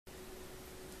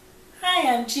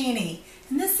Hi, I'm Jeannie,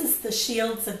 and this is the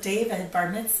Shields of David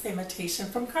Bar Mitzvah invitation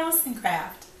from Cross &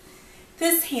 Craft.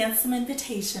 This handsome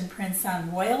invitation prints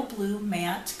on royal blue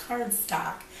matte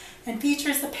cardstock and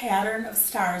features a pattern of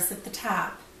stars at the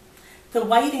top. The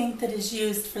white ink that is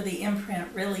used for the imprint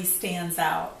really stands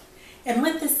out. And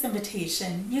with this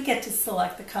invitation, you get to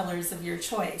select the colors of your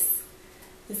choice.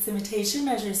 This invitation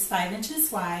measures 5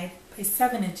 inches wide by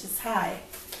 7 inches high.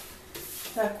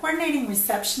 The coordinating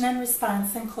reception and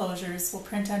response enclosures will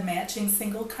print on matching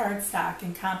single cardstock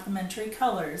in complementary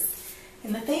colors,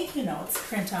 and the thank you notes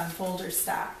print on folder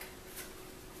stock.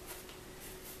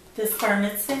 This Bar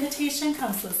Mitzvah invitation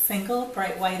comes with single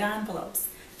bright white envelopes.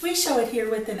 We show it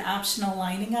here with an optional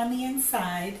lining on the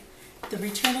inside, the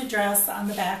return address on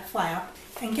the back flap,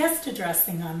 and guest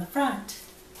addressing on the front.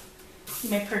 You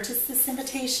may purchase this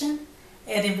invitation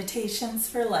at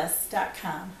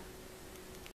invitationsforless.com.